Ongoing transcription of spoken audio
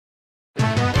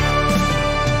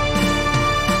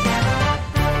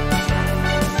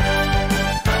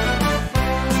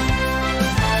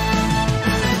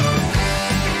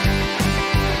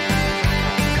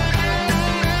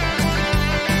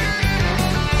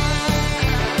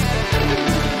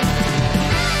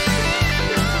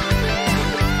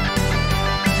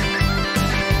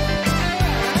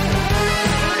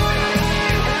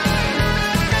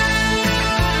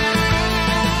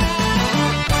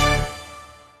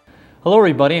Hello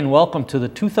everybody and welcome to the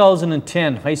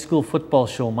 2010 High School Football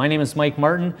Show. My name is Mike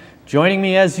Martin. Joining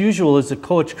me as usual is the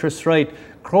coach, Chris Wright.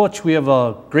 Coach, we have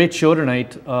a great show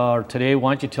tonight. Today,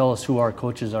 why don't you tell us who our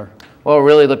coaches are? Well, we're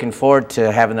really looking forward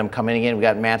to having them come in again. We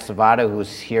got Matt Zavada,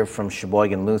 who's here from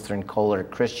Sheboygan Lutheran, Kohler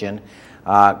Christian.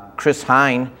 Chris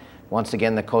Hine, once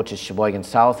again the coach at Sheboygan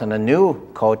South, and a new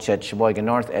coach at Sheboygan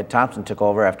North, Ed Thompson, took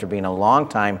over after being a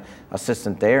long-time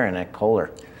assistant there and at Kohler.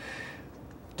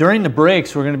 During the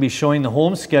breaks, we're going to be showing the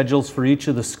home schedules for each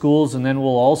of the schools, and then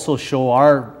we'll also show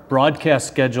our broadcast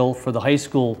schedule for the high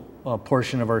school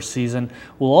portion of our season.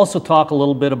 We'll also talk a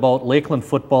little bit about Lakeland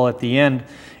football at the end,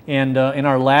 and in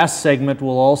our last segment,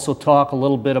 we'll also talk a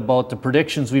little bit about the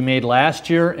predictions we made last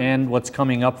year and what's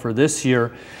coming up for this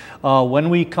year. When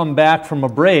we come back from a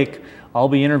break, I'll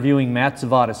be interviewing Matt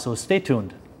Zavada, so stay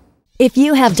tuned. If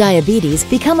you have diabetes,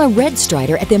 become a Red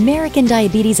Strider at the American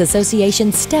Diabetes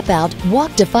Association Step Out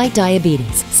Walk to Fight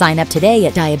Diabetes. Sign up today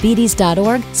at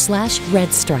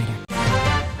diabetes.org/redstrider.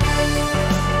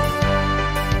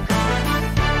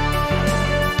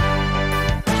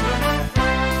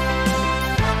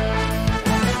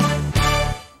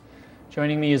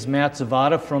 Joining me is Matt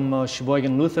Zavada from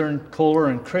Sheboygan Lutheran, Kohler,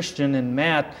 and Christian. And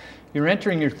Matt, you're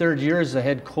entering your third year as a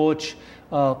head coach.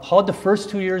 How'd the first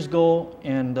 2 years go,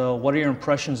 and what are your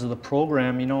impressions of the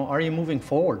program? You know, are you moving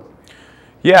forward?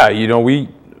 Yeah, you know, the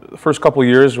first couple of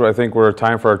years, I think, were a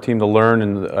time for our team to learn,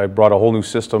 and I brought a whole new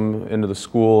system into the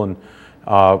school. And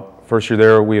first year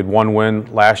there, we had 1 win.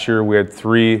 Last year, we had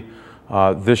 3.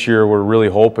 This year, we're really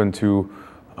hoping to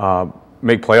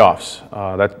make playoffs.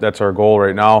 That's our goal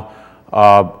right now.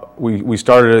 We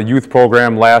started a youth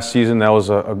program last season. That was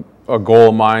a goal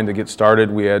of mine to get started.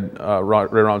 We had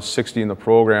right around 60 in the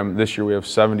program. This year we have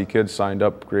 70 kids signed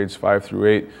up, grades 5 through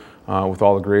 8, with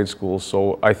all the grade schools.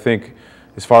 So I think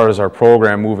as far as our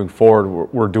program moving forward,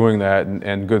 we're doing that,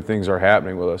 and good things are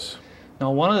happening with us.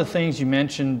 Now, one of the things you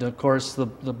mentioned, of course, the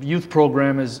youth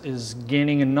program is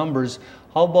gaining in numbers.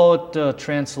 How about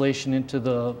translation into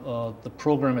the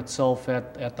program itself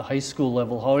at the high school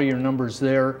level? How are your numbers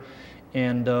there?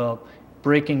 And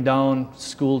breaking down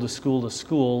school to school to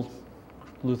school,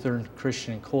 Lutheran,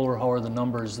 Christian, and Kohler, how are the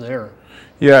numbers there?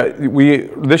 Yeah,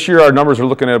 this year our numbers are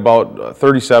looking at about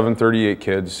 37, 38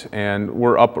 kids, and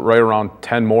we're up right around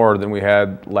 10 more than we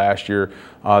had last year.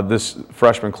 This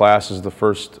freshman class is the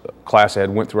first class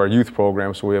that went through our youth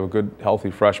program, so we have a good,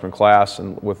 healthy freshman class,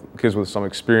 and with kids with some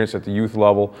experience at the youth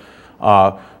level.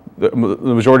 The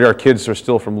majority of our kids are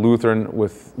still from Lutheran,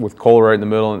 with Kohler right in the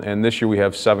middle, and this year we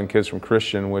have 7 kids from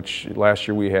Christian, which last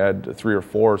year we had 3 or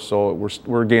 4, so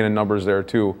we're gaining numbers there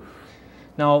too.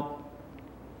 Now,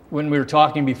 when we were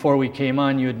talking before we came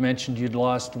on, you had mentioned you'd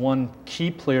lost 1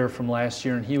 key player from last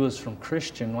year, and he was from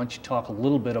Christian. Why don't you talk a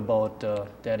little bit about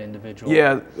that individual?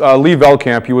 Yeah, Lee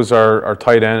Veldkamp, he was our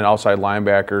tight end and outside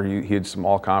linebacker. He had some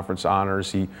all-conference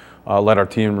honors. He led our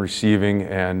team in receiving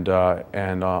and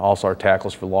also our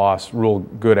tackles for loss. Real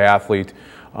good athlete.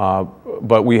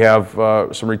 But we have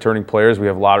some returning players. We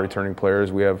have a lot of returning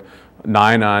players. We have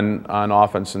 9 on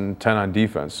offense and 10 on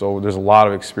defense. So there's a lot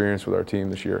of experience with our team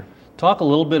this year. Talk a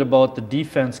little bit about the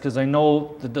defense, because I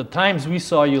know the times we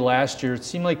saw you last year, it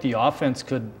seemed like the offense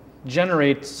could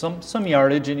generate some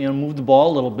yardage and move the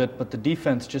ball a little bit, but the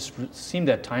defense just seemed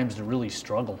at times to really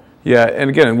struggle. Yeah,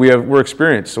 and again, we're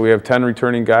experienced, so we have 10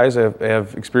 returning guys that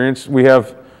have experience. We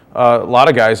have a lot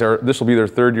of guys this will be their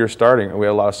 3rd year starting. We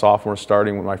had a lot of sophomores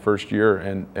starting with my first year,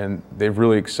 and they've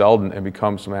really excelled and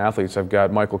become some athletes. I've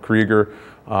got Michael Krieger,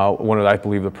 one of, I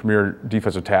believe, the premier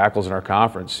defensive tackles in our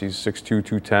conference. He's 6'2",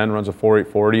 210, runs a 4.8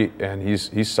 40, and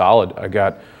he's solid. I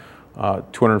got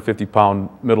 250-pound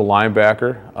middle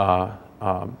linebacker,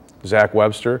 Zach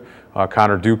Webster,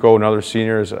 Connor Duco, another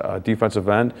senior, is a defensive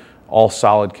end. All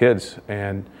solid kids.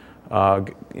 And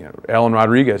Alan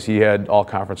Rodriguez, he had all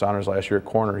conference honors last year at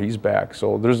corner. He's back.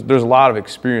 So there's a lot of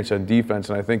experience on defense,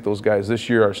 and I think those guys this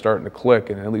year are starting to click,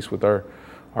 and at least with our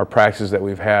practices that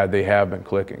we've had, they have been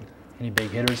clicking. Any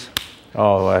big hitters?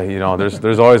 Oh, you know,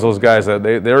 there's always those guys that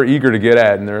they're eager to get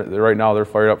at, and right now they're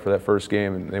fired up for that first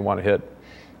game, and they want to hit.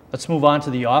 Let's move on to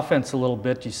the offense a little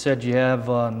bit. You said you have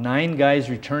 9 guys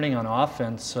returning on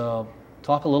offense.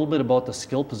 Talk a little bit about the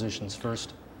skill positions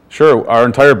first. Sure. Our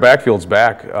entire backfield's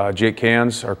back. Jake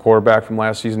Cans, our quarterback from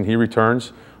last season, he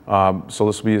returns. So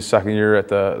this will be his 2nd year at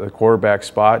the quarterback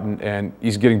spot, and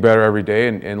he's getting better every day,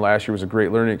 and last year was a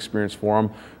great learning experience for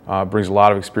him. Brings a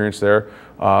lot of experience there.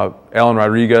 Alan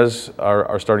Rodriguez,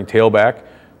 our starting tailback,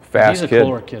 fast kid. He's a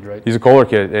Kohler kid, right? He's a Kohler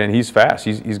kid, and he's fast.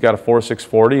 He's got a 4.6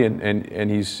 40,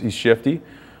 and he's shifty.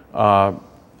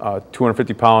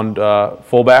 250-pound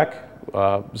fullback,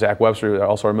 Zach Webster,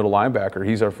 also our middle linebacker.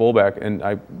 He's our fullback, and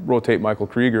I rotate Michael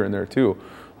Krieger in there too.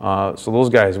 So those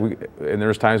guys, and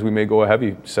there's times we may go a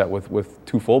heavy set with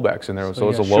 2 fullbacks in there. So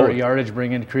it's a low short yardage,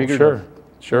 bring in Krieger.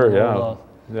 Sure, yeah.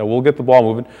 Yeah, we'll get the ball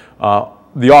moving.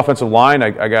 The offensive line,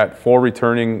 I got 4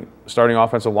 returning starting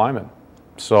offensive linemen.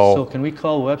 So can we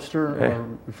call Webster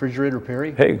or Refrigerator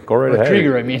Perry? Hey, go right ahead.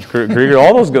 Krieger, I mean. Krieger,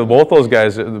 all those guys, both those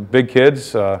guys, the big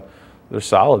kids, they're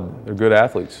solid. They're good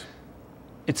athletes.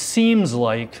 It seems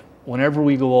like whenever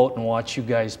we go out and watch you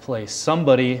guys play,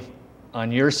 somebody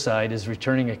on your side is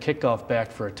returning a kickoff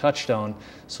back for a touchdown.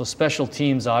 So special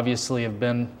teams obviously have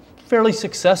been fairly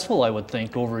successful, I would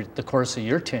think, over the course of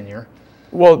your tenure.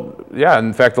 Well, yeah.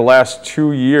 In fact, the last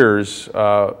 2 years,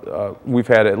 we've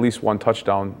had at least 1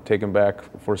 touchdown taken back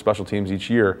for special teams each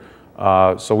year.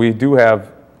 So we've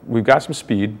got some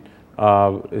speed.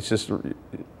 It's just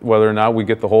whether or not we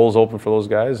get the holes open for those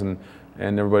guys, and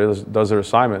everybody does their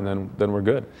assignment, and then we're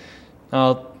good.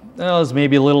 That was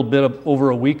maybe a little bit over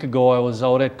a week ago. I was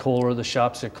out at Kohler, the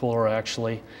shops at Kohler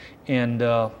actually, and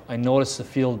I noticed the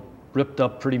field ripped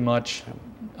up pretty much.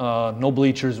 No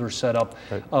bleachers were set up.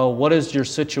 Right. What is your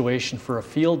situation for a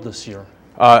field this year?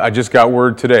 I just got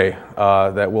word today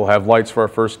that we'll have lights for our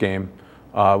first game.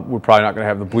 We're probably not going to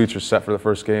have the bleachers set for the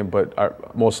first game,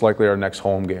 but most likely our next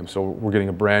home game. So we're getting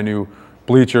a brand new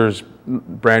bleachers,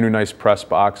 brand new nice press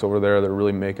box over there. They're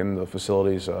really making the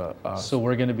facilities so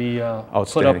we're going to be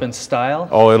put up in style?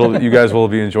 Oh, you guys will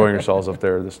be enjoying yourselves up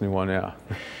there, this new one, yeah.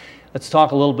 Let's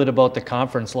talk a little bit about the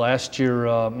conference. Last year,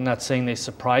 I'm not saying they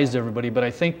surprised everybody, but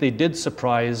I think they did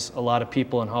surprise a lot of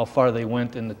people in how far they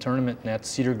went in the tournament, and that's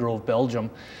Cedar Grove, Belgium.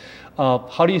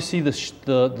 How do you see the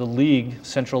league,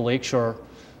 Central Lakeshore,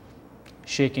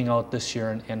 shaking out this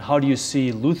year, and how do you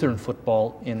see Lutheran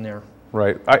football in there?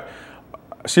 Right.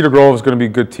 Cedar Grove is going to be a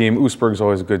good team. Oostburg's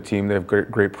always a good team. They have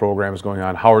great programs going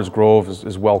on. Howard's Grove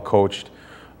is well coached.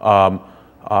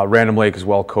 Random Lake is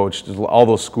well coached. All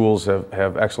those schools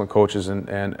have excellent coaches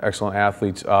and excellent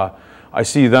athletes. I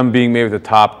see them being maybe the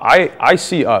top. I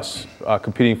see us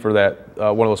competing for that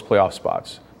one of those playoff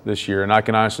spots this year, and I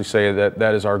can honestly say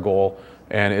that is our goal,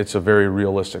 and it's a very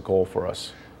realistic goal for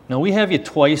us. Now, we have you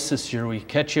twice this year. We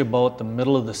catch you about the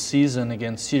middle of the season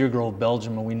against Cedar Grove,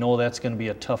 Belgium, and we know that's going to be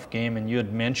a tough game. And you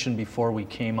had mentioned before we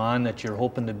came on that you're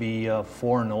hoping to be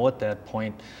 4-0 at that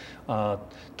point.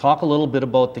 Talk a little bit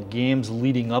about the games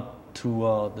leading up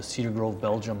to the Cedar Grove,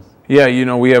 Belgium.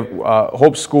 Yeah, we have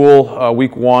Hope School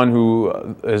week 1,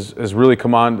 who has really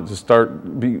come on to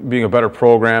start being a better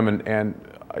program, and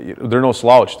they're no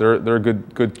slouch. They're a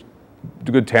good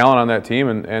talent on that team,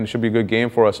 and should be a good game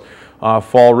for us.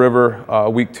 Fall River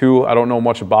week 2, I don't know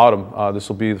much about them. This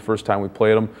will be the first time we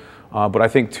played them, but I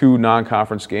think 2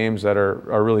 non-conference games that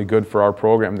are really good for our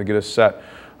program to get us set.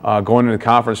 Going into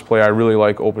conference play, I really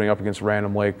like opening up against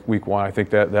Random Lake week 1. I think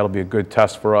that'll be a good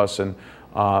test for us, and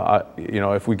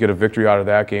if we get a victory out of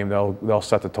that game, they'll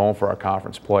set the tone for our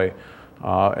conference play.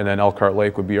 And then Elkhart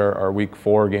Lake would be our week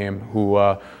 4 game, who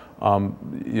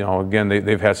again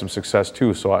they've had some success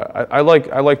too. So I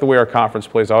like the way our conference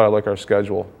plays out. I like our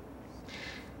schedule.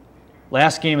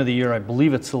 Last game of the year, I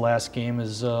believe it's the last game,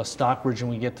 is Stockbridge, and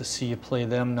we get to see you play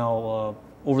them. Now,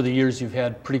 over the years, you've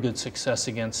had pretty good success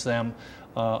against them.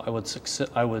 I would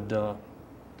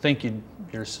think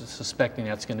you're suspecting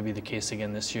that's going to be the case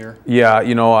again this year. Yeah,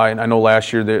 I know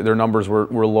last year their numbers were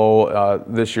low.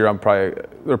 This year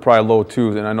they're probably low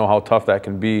too, and I know how tough that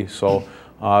can be. So,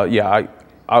 yeah,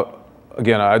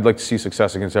 I'd like to see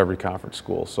success against every conference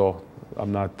school. So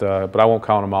I'm not, but I won't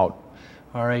count them out.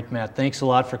 All right, Matt, thanks a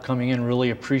lot for coming in. Really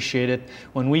appreciate it.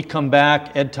 When we come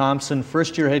back, Ed Thompson,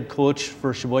 first-year head coach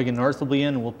for Sheboygan North, will be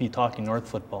in, and we'll be talking North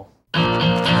football. All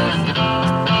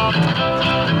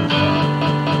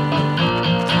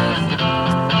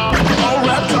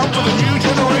wrapped up for the new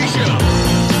generation.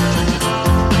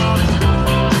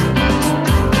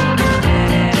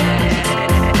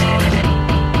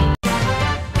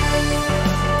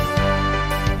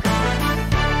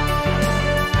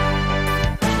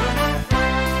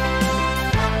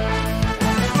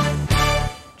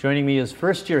 Joining me is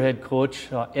first-year head coach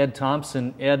Ed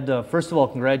Thompson. Ed, first of all,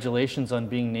 congratulations on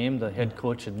being named the head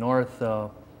coach at North.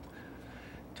 Tell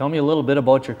me a little bit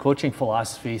about your coaching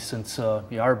philosophy, since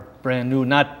you are brand new,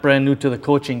 not brand new to the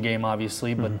coaching game,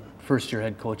 obviously, but first-year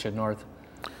head coach at North.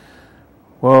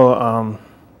 Well,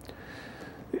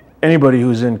 anybody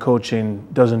who's in coaching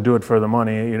doesn't do it for the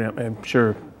money. I'm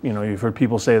sure you've heard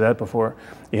people say that before.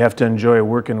 You have to enjoy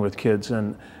working with kids,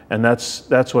 and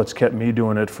that's what's kept me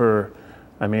doing it for.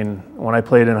 I mean, when I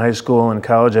played in high school and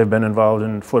college, I've been involved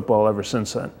in football ever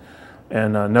since then,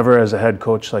 and never as a head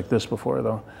coach like this before,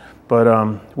 though. But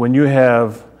when you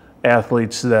have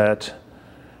athletes that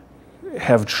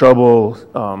have trouble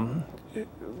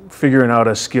figuring out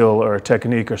a skill or a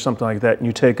technique or something like that, and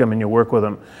you take them and you work with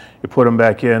them. You put them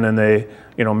back in and they,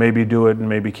 maybe do it and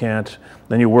maybe can't.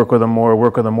 Then you work with them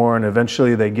more, and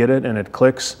eventually they get it and it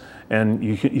clicks and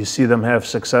you see them have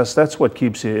success. That's what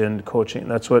keeps you in coaching.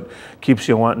 That's what keeps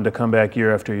you wanting to come back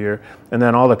year after year. And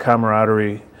then all the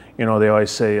camaraderie, they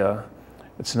always say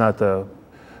it's not the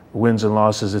wins and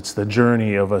losses, it's the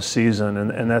journey of a season,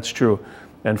 and that's true.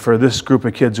 And for this group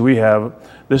of kids we have,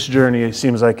 this journey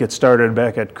seems like it started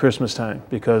back at Christmas time,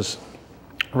 because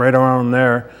right around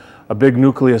there, a big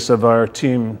nucleus of our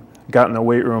team got in the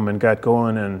weight room and got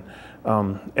going, and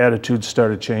attitudes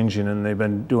started changing, and they've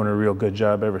been doing a real good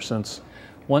job ever since.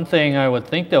 One thing I would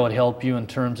think that would help you in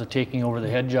terms of taking over the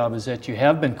head job is that you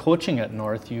have been coaching at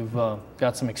North. You've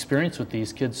got some experience with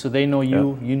these kids, so they know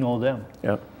you, you know them.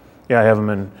 Yeah. Yeah, I have them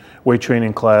in weight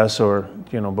training class, or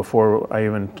before I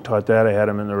even taught that, I had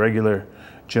them in the regular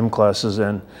gym classes.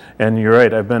 And you're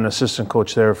right, I've been assistant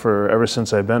coach there ever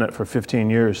since I've been it for 15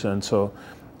 years. And so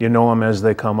you know them as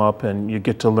they come up, and you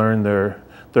get to learn their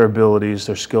abilities,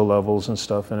 their skill levels and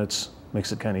stuff, and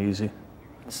makes it kind of easy.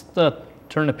 Let's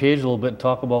turn the page a little bit and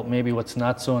talk about maybe what's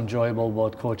not so enjoyable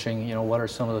about coaching. What are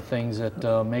some of the things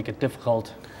that make it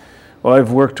difficult? Well,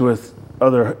 I've worked with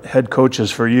other head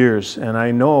coaches for years, and I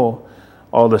know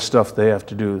all the stuff they have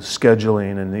to do,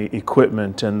 scheduling and the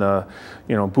equipment and the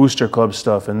booster club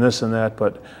stuff and this and that.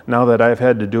 But now that I've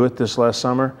had to do it this last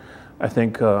summer, I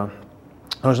think there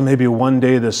was maybe one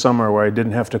day this summer where I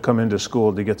didn't have to come into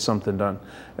school to get something done.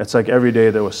 It's like every day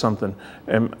there was something.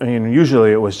 And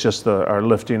usually it was just our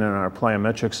lifting and our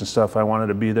plyometrics and stuff. I wanted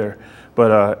to be there.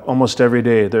 But almost every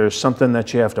day there's something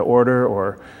that you have to order,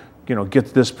 or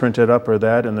get this printed up or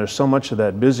that, and there's so much of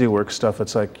that busy work stuff.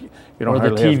 It's like you don't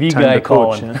hardly have time to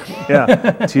coach. Yeah,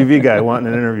 TV guy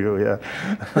wanting an interview.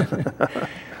 Yeah.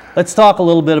 Let's talk a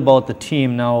little bit about the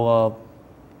team now.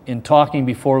 In talking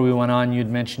before we went on, you'd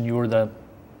mentioned you were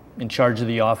in charge of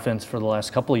the offense for the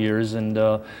last couple of years, and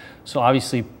so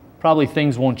obviously probably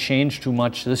things won't change too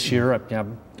much this year.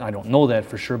 I don't know that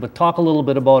for sure, but talk a little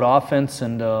bit about offense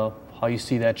and how you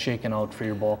see that shaking out for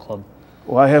your ball club.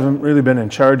 Well, I haven't really been in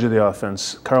charge of the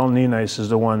offense. Carl Nienice is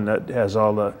the one that has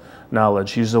all the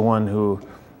knowledge. He's the one who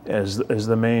is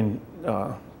the main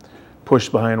push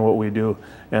behind what we do,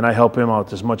 and I help him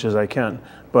out as much as I can.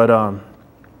 But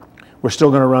we're still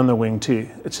going to run the wing T.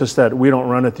 It's just that we don't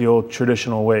run it the old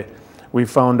traditional way. We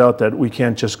found out that we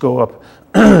can't just go up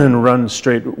and run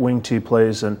straight wing T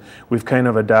plays, and we've kind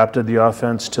of adapted the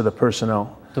offense to the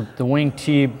personnel. The wing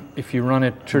T, if you run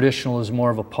it traditional, is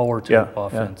more of a power type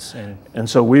offense. Yeah. And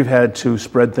so we've had to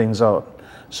spread things out.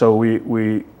 So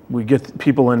we get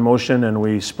people in motion and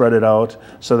we spread it out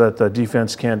so that the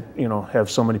defense can't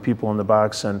have so many people in the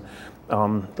box. And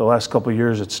the last couple of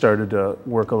years it started to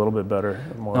work a little bit better.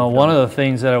 Now, one of the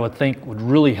things that I would think would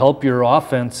really help your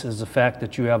offense is the fact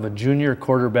that you have a junior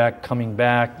quarterback coming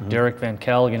back. Mm-hmm. Derek Van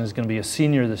Callaghan is going to be a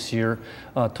senior this year.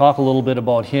 Talk a little bit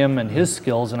about him and his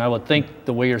skills, and I would think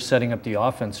the way you're setting up the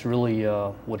offense really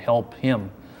would help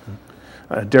him.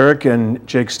 Derek and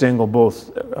Jake Stengel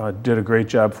both did a great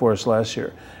job for us last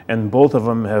year, and both of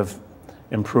them have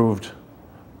improved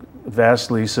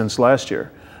vastly since last year.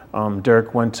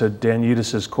 Derek went to Dan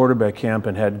Yudis's quarterback camp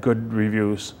and had good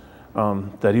reviews,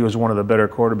 that he was one of the better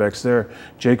quarterbacks there.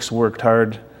 Jake's worked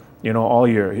hard, all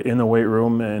year in the weight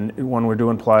room and when we're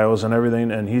doing plyos and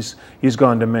everything, and he's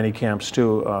gone to many camps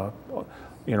too,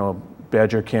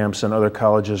 Badger camps and other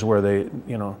colleges where they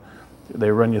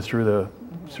run you through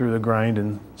the grind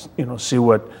and see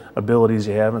what abilities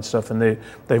you have and stuff, and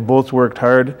they've both worked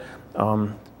hard.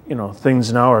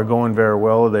 Things now are going very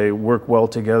well. They work well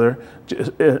together,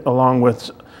 along with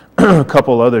a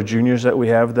couple other juniors that we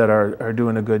have that are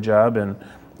doing a good job, and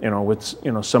with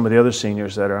some of the other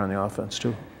seniors that are on the offense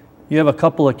too. You have a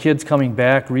couple of kids coming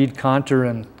back, Reed Conter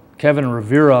and Kevin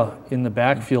Rivera in the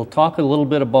backfield. Talk a little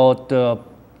bit about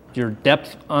your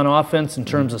depth on offense in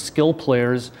terms of skill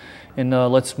players, and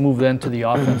let's move then to the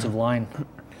offensive line.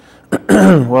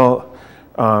 Well,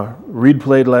 Reed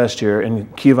played last year,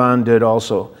 and Kevon did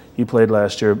also. He played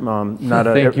last year.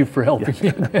 Thank you for helping.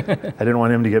 Yeah. I didn't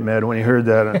want him to get mad when he heard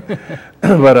that.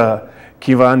 But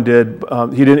Kevon did.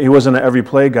 He wasn't an every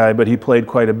play guy, but he played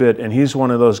quite a bit. And he's one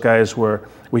of those guys where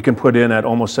we can put in at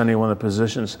almost any one of the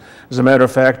positions. As a matter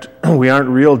of fact, we aren't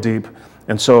real deep.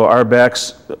 And so our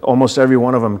backs, almost every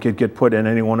one of them could get put in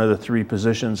any one of the three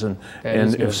positions. And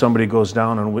if somebody goes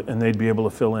down, and they'd be able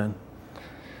to fill in.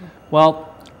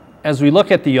 Well, as we look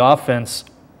at the offense,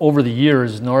 over the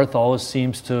years, North always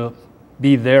seems to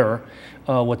be there.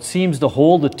 What seems to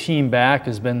hold the team back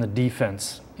has been the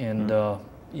defense. And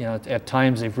you know, at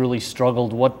times they've really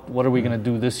struggled. What are we going to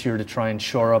do this year to try and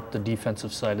shore up the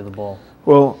defensive side of the ball?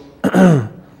 Well,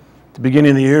 at the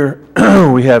beginning of the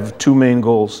year, we have two main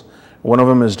goals. One of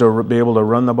them is to be able to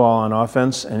run the ball on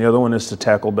offense, and the other one is to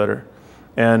tackle better.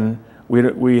 And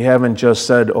we haven't just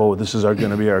said, oh, this is going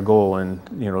to be our goal and,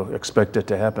 you know, expect it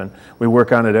to happen. We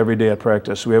work on it every day at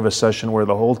practice. We have a session where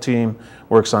the whole team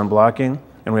works on blocking,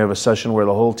 and we have a session where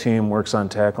the whole team works on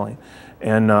tackling.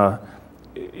 And,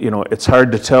 you know, it's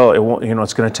hard to tell. It won't, you know,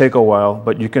 it's going to take a while,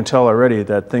 but you can tell already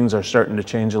that things are starting to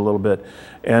change a little bit.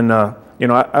 And, you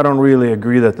know, I don't really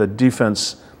agree that the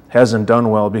defense hasn't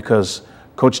done well, because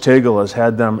Coach Tagle has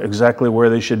had them exactly where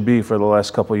they should be for the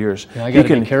last couple of years. Yeah, I got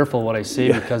to be careful what I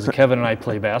say, because Kevin and I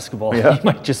play basketball. He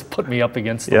might just put me up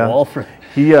against the wall for.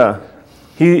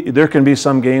 There can be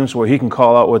some games where he can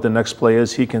call out what the next play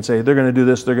is. He can say, they're going to do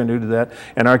this, they're going to do that,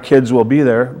 and our kids will be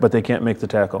there, but they can't make the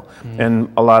tackle.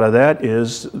 And a lot of that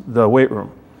is the weight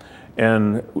room.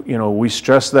 And, you know, we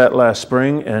stressed that last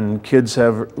spring, and kids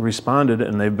have responded,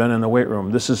 and they've been in the weight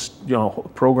room. This is, you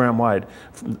know, program-wide.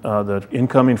 The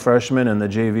incoming freshmen and the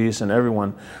JVs and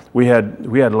everyone, we had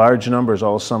large numbers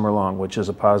all summer long, which is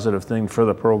a positive thing for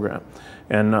the program.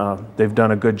 And they've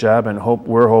done a good job, and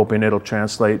we're hoping it'll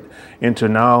translate into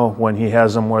now when he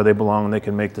has them where they belong, they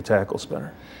can make the tackles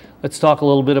better. Let's talk a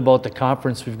little bit about the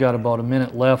conference. We've got about a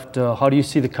minute left. How do you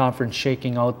see the conference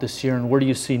shaking out this year, and where do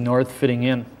you see North fitting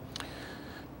in?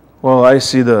 Well, I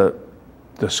see the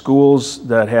schools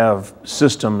that have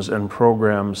systems and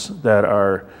programs that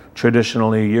are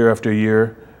traditionally year after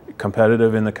year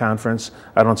competitive in the conference.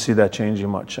 I don't see that changing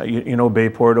much. You know,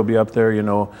 Bayport will be up there. You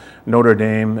know, Notre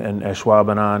Dame and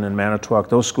Ashwaubenon and Manitowoc.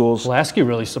 Those schools. Pulaski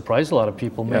really surprised a lot of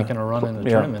people making a run in the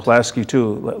tournament. Yeah, Pulaski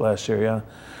too last year. Yeah,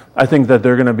 I think that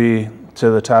they're going to be to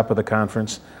the top of the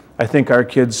conference. I think our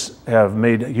kids have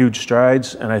made huge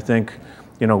strides, and I think,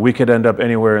 you know, we could end up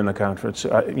anywhere in the conference.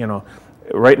 You know,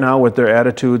 right now with their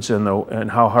attitudes and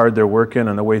how hard they're working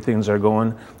and the way things are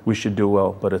going, we should do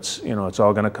well. But it's, you know, it's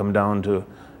all going to come down to,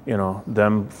 you know,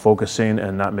 them focusing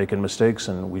and not making mistakes,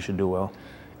 and we should do well.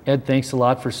 Ed, thanks a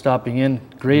lot for stopping in.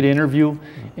 Great interview,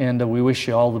 and we wish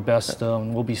you all the best.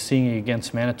 We'll be seeing you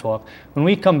against Manitowoc. When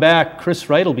we come back, Chris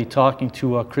Wright will be talking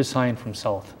to Chris Hine from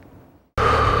South.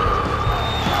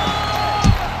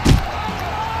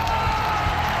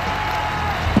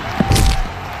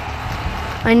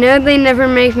 I know they never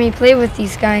make me play with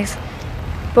these guys,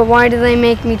 but why do they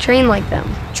make me train like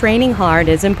them? Training hard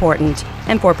is important,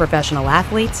 and for professional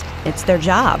athletes, it's their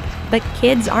job. But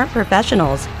kids aren't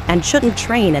professionals and shouldn't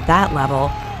train at that level.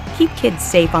 Keep kids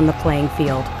safe on the playing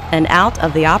field and out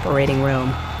of the operating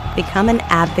room. Become an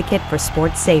advocate for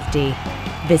sports safety.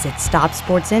 Visit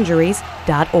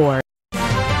StopSportsInjuries.org.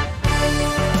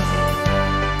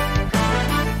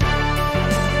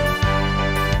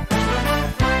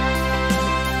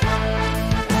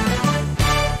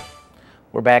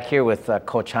 We're back here with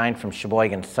Coach Hine from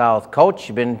Sheboygan South. Coach,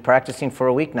 you've been practicing for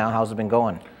a week now. How's it been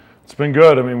going? It's been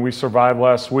good. I mean, we survived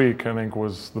last week, I think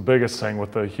was the biggest thing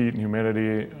with the heat and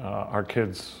humidity. Our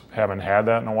kids haven't had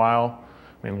that in a while.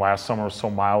 I mean, last summer was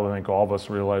so mild, I think all of us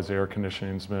realized the air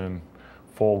conditioning's been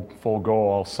full go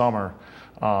all summer.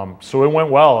 So it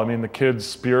went well. I mean, the kids'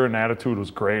 spirit and attitude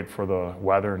was great for the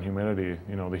weather and humidity,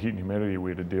 you know, the heat and humidity we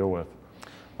had to deal with.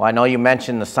 Well, I know you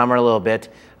mentioned the summer a little bit.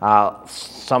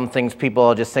 Some things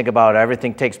people just think about,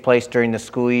 everything takes place during the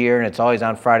school year and it's always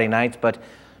on Friday nights, but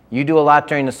you do a lot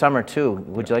during the summer too.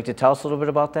 Would you like to tell us a little bit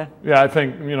about that? Yeah, I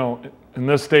think, you know, in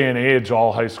this day and age,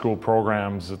 all high school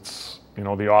programs, it's, you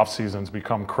know, the off seasons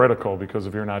become critical, because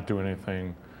if you're not doing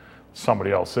anything,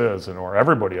 somebody else is, or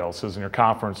everybody else is in your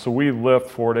conference. So we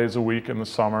lift 4 days a week in the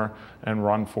summer and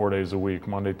run 4 days a week,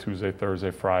 Monday, Tuesday,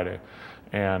 Thursday, Friday.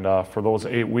 And for those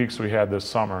 8 weeks we had this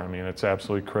summer, I mean, it's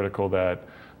absolutely critical that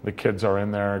the kids are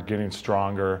in there getting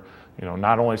stronger, you know,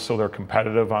 not only so they're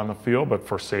competitive on the field, but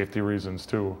for safety reasons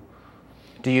too.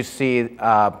 Do you see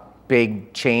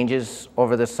big changes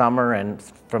over the summer and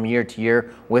from year to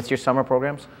year with your summer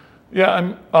programs?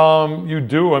 Yeah, you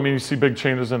do. I mean, you see big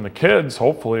changes in the kids,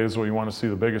 hopefully, is what you want to see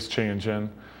the biggest change in.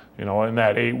 You know, in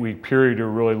that 8 week period, you're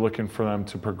really looking for them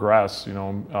to progress, you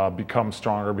know, become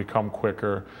stronger, become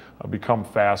quicker, become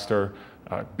faster,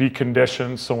 be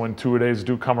conditioned so when 2 days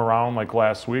do come around like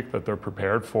last week, that they're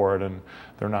prepared for it and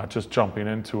they're not just jumping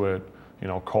into it, you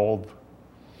know, cold.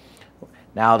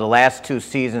 Now, the last 2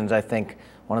 seasons, I think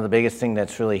one of the biggest things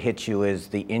that's really hit you is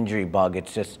the injury bug.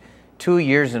 It's just 2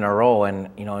 years in a row, and,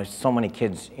 you know, there's so many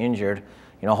kids injured.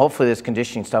 You know, hopefully this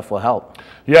conditioning stuff will help.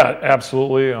 Yeah,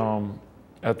 absolutely.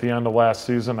 At the end of last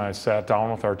season, I sat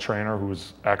down with our trainer,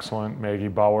 who's excellent, Maggie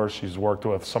Bauer. She's worked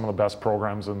with some of the best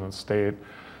programs in the state.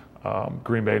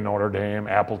 Green Bay, Notre Dame,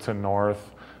 Appleton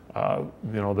North, you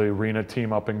know, the arena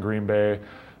team up in Green Bay.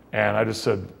 And I just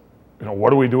said, you know,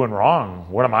 what are we doing wrong?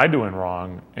 What am I doing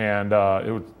wrong?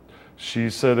 And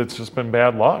she said, it's just been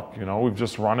bad luck. You know, we've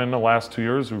just run in the last 2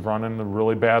 years, we've run into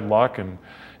really bad luck and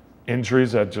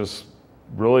injuries that just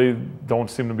really don't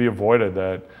seem to be avoided,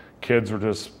 that kids were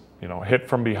just, you know, hit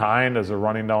from behind as they're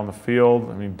running down the field.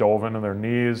 I mean, dove into their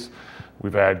knees.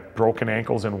 We've had broken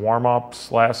ankles in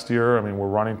warm-ups last year. I mean, we're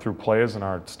running through plays and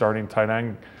our starting tight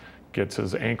end gets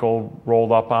his ankle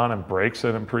rolled up on and breaks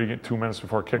it in 2 minutes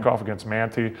before kickoff against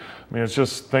Manti. I mean, it's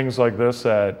just things like this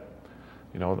that,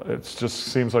 you know, it just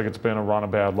seems like it's been a run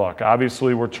of bad luck.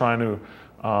 Obviously, we're trying to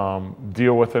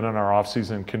deal with it in our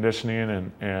off-season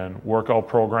conditioning and workout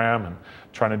program and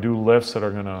trying to do lifts that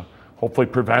are going to hopefully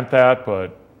prevent that.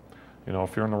 But, you know,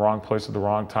 if you're in the wrong place at the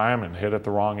wrong time and hit at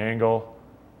the wrong angle,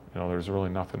 you know, there's really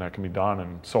nothing that can be done.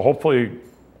 And so hopefully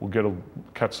we'll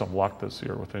catch some luck this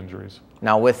year with injuries.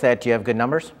 Now with that, do you have good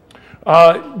numbers?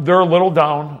 They're a little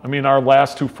down. I mean, our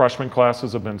last 2 freshman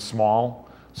classes have been small,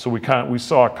 so we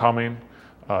saw it coming.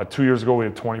 2 years ago, we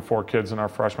had 24 kids in our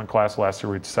freshman class. Last year,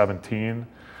 we had 17.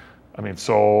 I mean,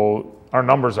 so our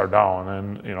numbers are down,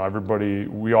 and you know, everybody,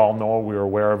 we all know, we were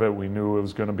aware of it. We knew it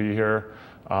was going to be here.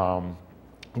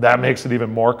 That makes it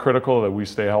even more critical that we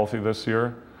stay healthy this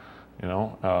year. You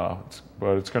know,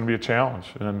 but it's going to be a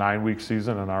challenge in a 9-week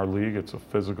season in our league. It's a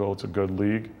physical, it's a good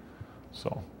league,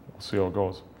 so we'll see how it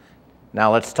goes.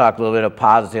 Now let's talk a little bit of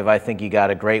positive. I think you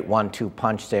got a great 1-2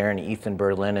 punch there in Ethan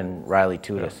Berlin and Riley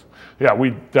Tudis. Yeah,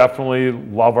 we definitely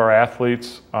love our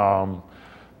athletes.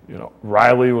 You know,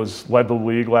 Riley led the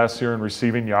league last year in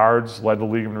receiving yards, led the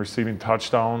league in receiving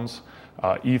touchdowns.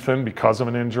 Ethan, because of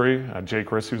an injury, Jake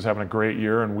Rissy was having a great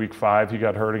year in week 5. He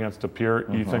got hurt against De Pere.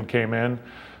 Ethan came in.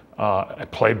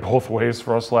 Played both ways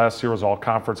for us last year, was all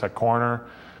conference at corner.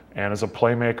 And as a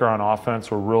playmaker on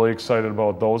offense, we're really excited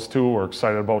about those two. We're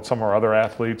excited about some of our other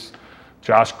athletes.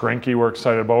 Josh Grinke, we're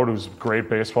excited about, who's a great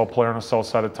baseball player on the south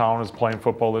side of town, is playing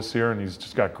football this year, and he's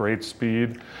just got great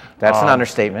speed. That's an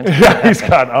understatement. Yeah, he's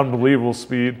got unbelievable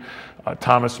speed.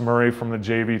 Thomas Murray from the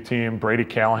JV team, Brady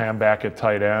Callahan back at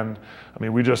tight end. I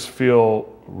mean, we just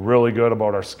feel really good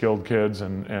about our skilled kids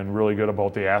and really good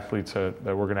about the athletes that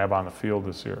we're going to have on the field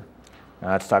this year.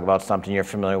 Let's talk about something you're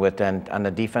familiar with then on the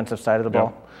defensive side of the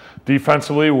ball. Yeah.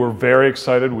 Defensively, we're very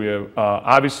excited. We have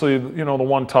obviously, you know, the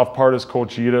one tough part is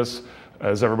Coach Yedis,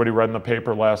 as everybody read in the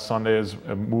paper last Sunday, has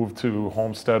moved to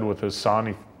Homestead with his son.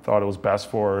 He thought it was best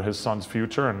for his son's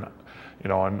future, and you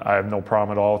know, and I have no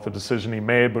problem at all with the decision he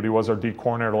made. But he was our D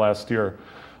coordinator last year.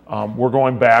 We're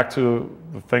going back to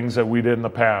the things that we did in the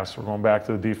past. We're going back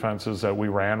to the defenses that we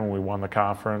ran when we won the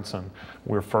conference, and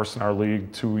we were first in our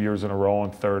league 2 years in a row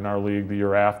and third in our league the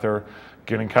year after.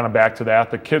 Getting kind of back to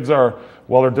that. The kids are,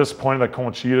 while they're disappointed that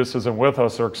Coach Yedis isn't with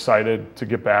us, they're excited to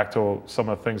get back to some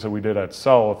of the things that we did at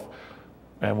South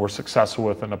and were successful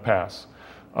with in the past.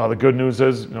 The good news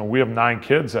is, you know, we have 9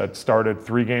 kids that started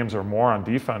 3 games or more on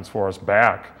defense for us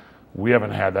back. We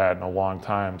haven't had that in a long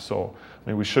time. So, I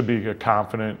mean, we should be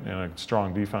confident in a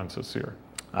strong defense this year.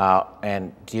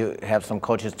 And do you have some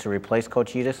coaches to replace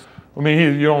Coach Yedis? I mean,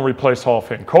 you don't replace Hall of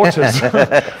Fame coaches,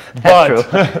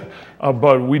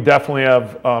 but we definitely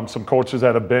have some coaches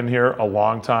that have been here a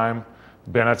long time.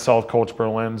 Been at South. Coach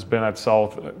Berlin's been at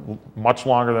South much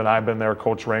longer than I've been there.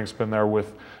 Coach Rank's been there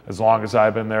with as long as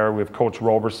I've been there. We have Coach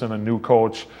Roberson, a new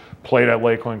coach, played at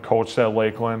Lakeland, coached at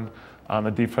Lakeland on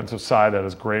the defensive side. That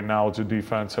has great knowledge of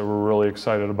defense that we're really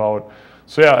excited about.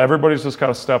 So yeah, everybody's just got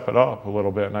to step it up a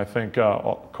little bit. And I think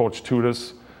Coach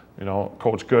Tudis, you know,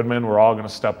 Coach Goodman, we're all going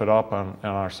to step it up on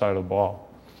our side of the ball.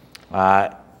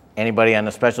 Anybody on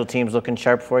the special teams looking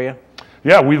sharp for you?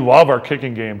 Yeah, we love our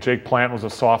kicking game. Jake Plant was a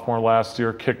sophomore last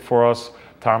year, kicked for us.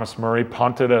 Thomas Murray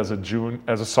punted as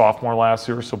a sophomore last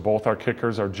year, so both our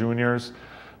kickers are juniors.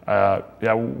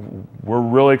 Yeah, we're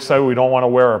really excited. We don't want to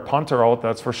wear our punter out,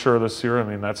 that's for sure this year. I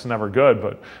mean, that's never good,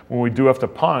 but when we do have to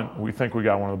punt, we think we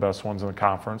got one of the best ones in the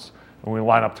conference. When we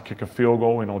line up to kick a field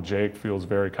goal, we know Jake feels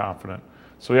very confident.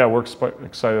 So yeah, we're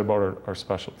excited about our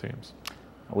special teams.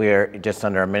 We're just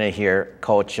under a minute here.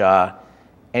 Coach,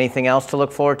 anything else to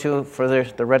look forward to for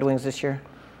the Red Wings this year?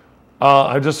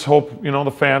 I just hope, you know, the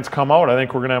fans come out. I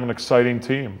think we're going to have an exciting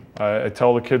team. I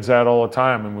tell the kids that all the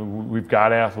time. And we've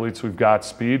got athletes, we've got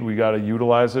speed, we got to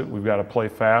utilize it, we've got to play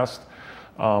fast.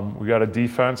 We got a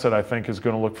defense that I think is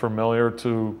going to look familiar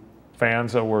to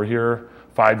fans that were here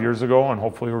 5 years ago, and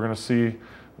hopefully we're going to see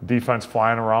defense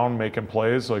flying around, making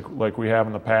plays like we have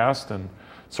in the past. And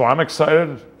so I'm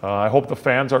excited. I hope the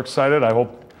fans are excited. I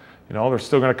hope, you know, they're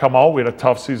still going to come out. We had a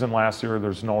tough season last year.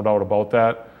 There's no doubt about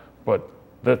that. But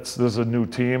this is a new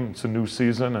team, it's a new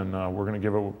season, and we're going to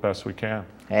give it the best we can.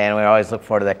 And we always look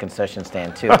forward to that concession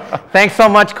stand, too. Thanks so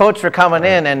much, Coach, for coming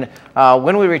in. And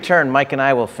when we return, Mike and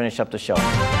I will finish up the show.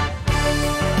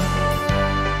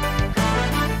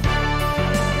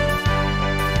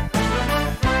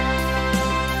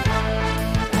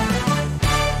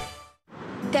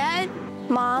 Dad,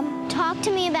 Mom, talk to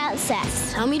me about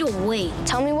sex. Tell me to wait.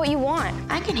 Tell me what you want.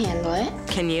 I can handle it.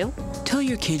 Can you? Tell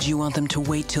your kids you want them to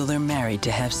wait till they're married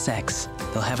to have sex.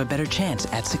 They'll have a better chance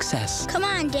at success. Come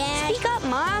on, Dad. Speak up,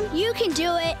 Mom. You can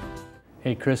do it.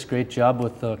 Hey, Chris, great job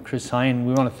with Chris Hine.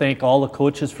 We want to thank all the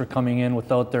coaches for coming in.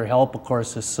 Without their help, of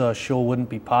course, this show wouldn't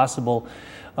be possible.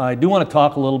 I do want to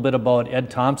talk a little bit about Ed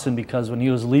Thompson, because when he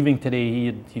was leaving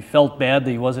today, he felt bad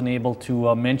that he wasn't able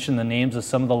to mention the names of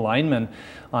some of the linemen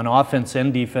on offense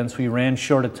and defense. We ran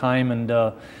short of time,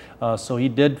 and so he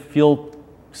did feel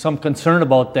some concern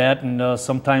about that, and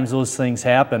sometimes those things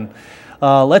happen.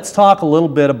 Let's talk a little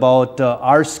bit about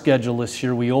our schedule this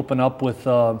year. We open up with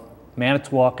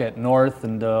Manitowoc at North,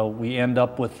 and we end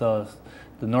up with the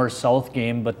North-South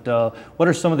game. But what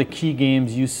are some of the key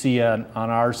games you see on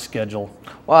our schedule?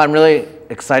 Well, I'm really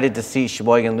excited to see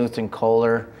Sheboygan, Lutheran,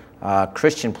 Kohler,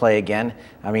 Christian play again.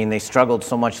 I mean, they struggled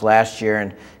so much last year,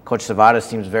 and Coach Zavada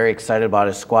seems very excited about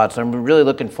his squad. So I'm really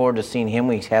looking forward to seeing him.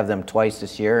 We have them twice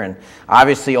this year, and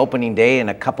obviously opening day in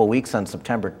a couple weeks on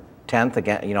September 10th,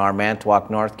 again, you know, our Manitowoc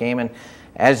North game. And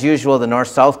as usual, the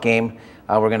North-South game,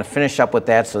 we're going to finish up with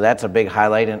that, so that's a big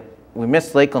highlight. And we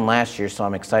missed Lakeland last year, so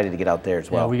I'm excited to get out there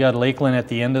as well. Yeah, we got Lakeland at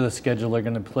the end of the schedule. They're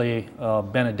going to play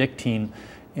Benedictine,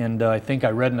 and I think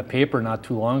I read in the paper not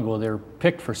too long ago they're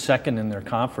picked for second in their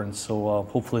conference, so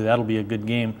hopefully that'll be a good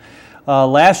game.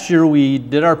 Last year we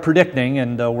did our predicting,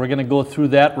 and we're going to go through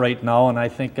that right now, and I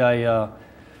think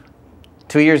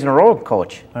 2 years in a row,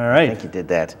 Coach. All right. I think you did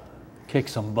that. Kick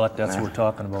some butt, that's what we're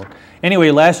talking about.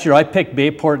 Anyway, last year I picked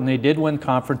Bayport, and they did win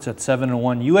conference at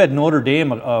 7-1. You had Notre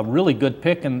Dame, a really good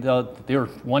pick, and they were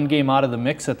one game out of the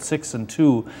mix at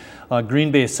 6-2.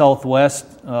 Green Bay Southwest,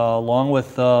 along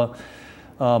with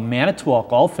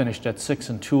Manitowoc, all finished at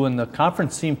 6-2, and the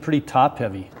conference seemed pretty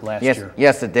top-heavy last year.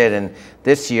 Yes, it did, and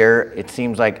this year it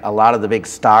seems like a lot of the big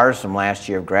stars from last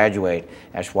year have graduated.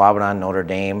 Ashwaubenon, Notre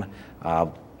Dame,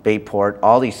 Bayport,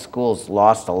 all these schools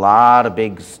lost a lot of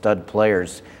big stud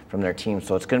players from their team,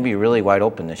 so it's going to be really wide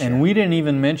open this year. And we didn't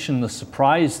even mention the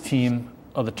surprise team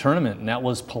of the tournament, and that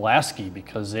was Pulaski,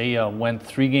 because they went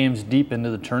 3 games deep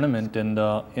into the tournament, and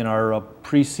in our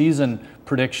preseason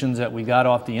predictions that we got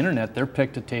off the internet, they're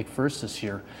picked to take first this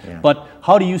year. Yeah. But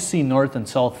how do you see North and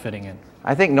South fitting in?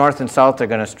 I think North and South are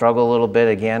going to struggle a little bit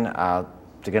again. They're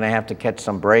going to have to catch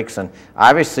some breaks, and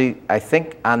obviously I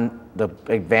think on the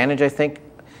advantage,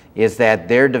 is that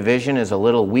their division is a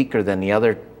little weaker than the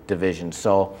other divisions.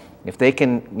 So if they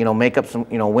can, make up some,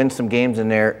 win some games in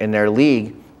their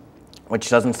league, which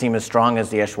doesn't seem as strong as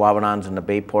the Ashwaubenons and the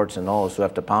Bayports and those who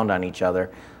have to pound on each other,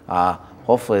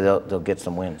 hopefully they'll get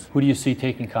some wins. Who do you see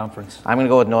taking conference? I'm going to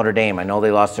go with Notre Dame. I know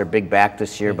they lost their big back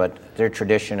this year, but their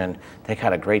tradition, and they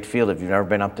got a great field. If you've never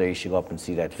been up there, you should go up and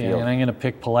see that field. Yeah, and I'm going to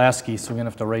pick Pulaski, so we're going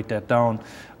to have to write that down.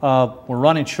 We're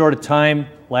running short of time.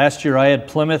 Last year I had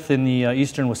Plymouth in the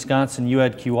Eastern Wisconsin. You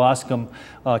had Kewaskum.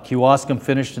 Kewaskum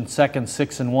finished in second,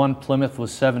 6-1. Plymouth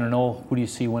was 7-0. Who do you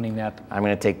see winning that? I'm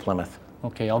going to take Plymouth.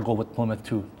 Okay, I'll go with Plymouth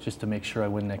too, just to make sure I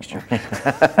win next year.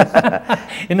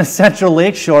 In the Central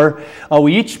Lakeshore,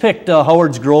 we each picked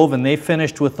Howard's Grove, and they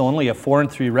finished with only a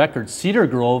 4-3 record. Cedar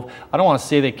Grove, I don't want to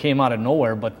say they came out of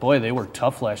nowhere, but boy, they were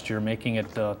tough last year, making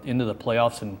it into the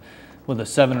playoffs and with a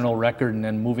 7-0 record and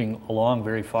then moving along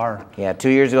very far. Yeah, 2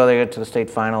 years ago they got to the state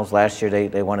finals. Last year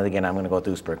they won it again. I'm going to go with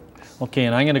Duisburg. Okay,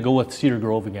 and I'm going to go with Cedar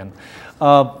Grove again.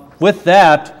 With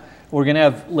that, we're going to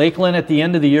have Lakeland at the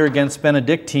end of the year against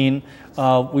Benedictine.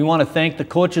 We want to thank the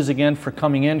coaches again for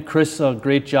coming in. Chris,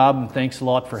 great job, and thanks a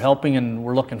lot for helping, and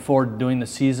we're looking forward to doing the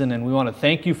season, and we want to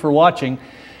thank you for watching.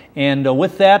 And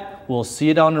with that, we'll see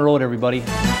you down the road, everybody.